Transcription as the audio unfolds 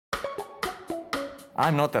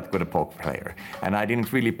I'm not that good a poker player, and I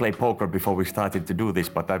didn't really play poker before we started to do this,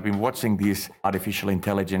 but I've been watching this artificial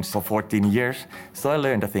intelligence for 14 years, so I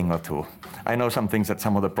learned a thing or two. I know some things that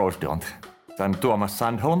some of the pros don't. I'm Tuomas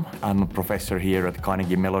Sandholm. I'm a professor here at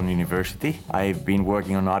Carnegie Mellon University. I've been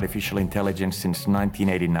working on artificial intelligence since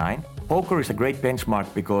 1989. Poker is a great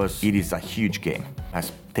benchmark because it is a huge game. It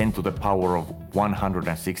has 10 to the power of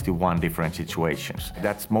 161 different situations.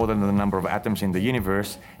 That's more than the number of atoms in the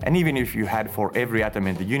universe, and even if you had for every atom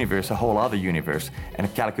in the universe a whole other universe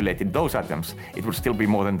and calculated those atoms, it would still be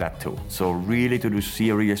more than that too. So really, to do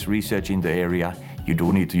serious research in the area, you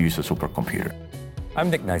do need to use a supercomputer. I'm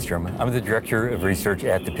Nick Nystrom. I'm the Director of Research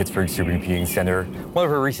at the Pittsburgh Supercomputing Center. One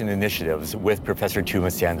of our recent initiatives with Professor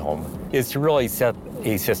Tuomas Sandholm is to really set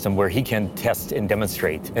a system where he can test and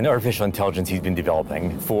demonstrate an artificial intelligence he's been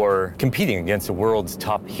developing for competing against the world's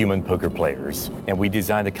top human poker players. And we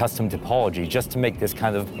designed a custom topology just to make this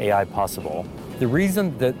kind of AI possible. The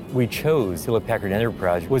reason that we chose Hewlett-Packard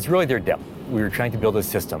Enterprise was really their depth. We were trying to build a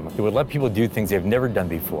system that would let people do things they've never done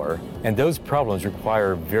before, and those problems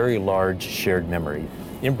require very large shared memory.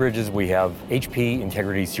 In Bridges, we have HPE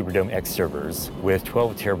Integrity Superdome X servers with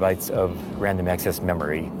 12 terabytes of random access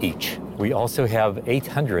memory each. We also have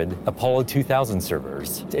 800 Apollo 2000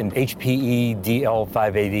 servers and HPE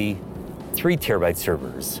DL580 3 terabyte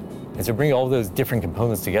servers. And so bringing all those different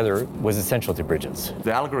components together was essential to Bridges.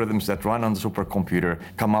 The algorithms that run on the supercomputer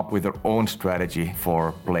come up with their own strategy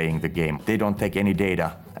for playing the game. They don't take any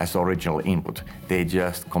data as original input. They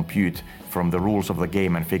just compute from the rules of the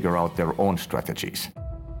game and figure out their own strategies.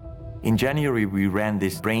 In January, we ran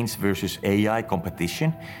this Brains versus AI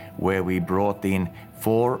competition where we brought in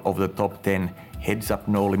 4 of the top 10 heads-up,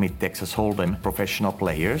 no-limit Texas Hold'em professional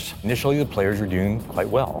players. Initially, the players were doing quite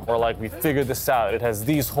well. Or like, we figured this out, it has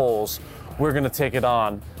these holes, we're gonna take it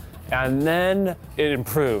on. And then it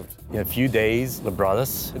improved. In a few days,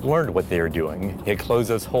 Lebradas had learned what they were doing. It closed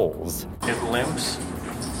those holes. It limps,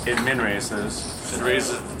 it min-raises, it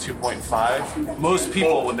raises to 2.5. Most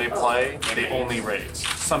people, when they play, they only raise.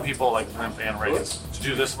 Some people like limp and raise. To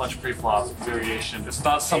do this much pre-flop variation, it's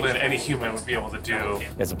not something that any human would be able to do.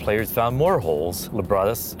 As the players found more holes,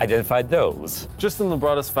 Lebradas identified those. Just in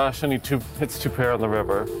Lebradas fashion, he hits 2 pair on the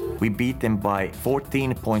river. We beat them by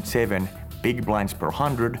 14.7 big blinds per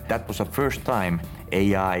 100. That was the first time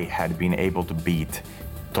AI had been able to beat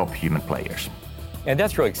top human players. And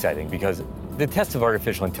that's really exciting because the test of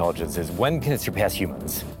artificial intelligence is when can it surpass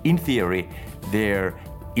humans? In theory, there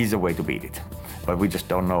is a way to beat it, but we just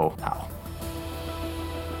don't know how.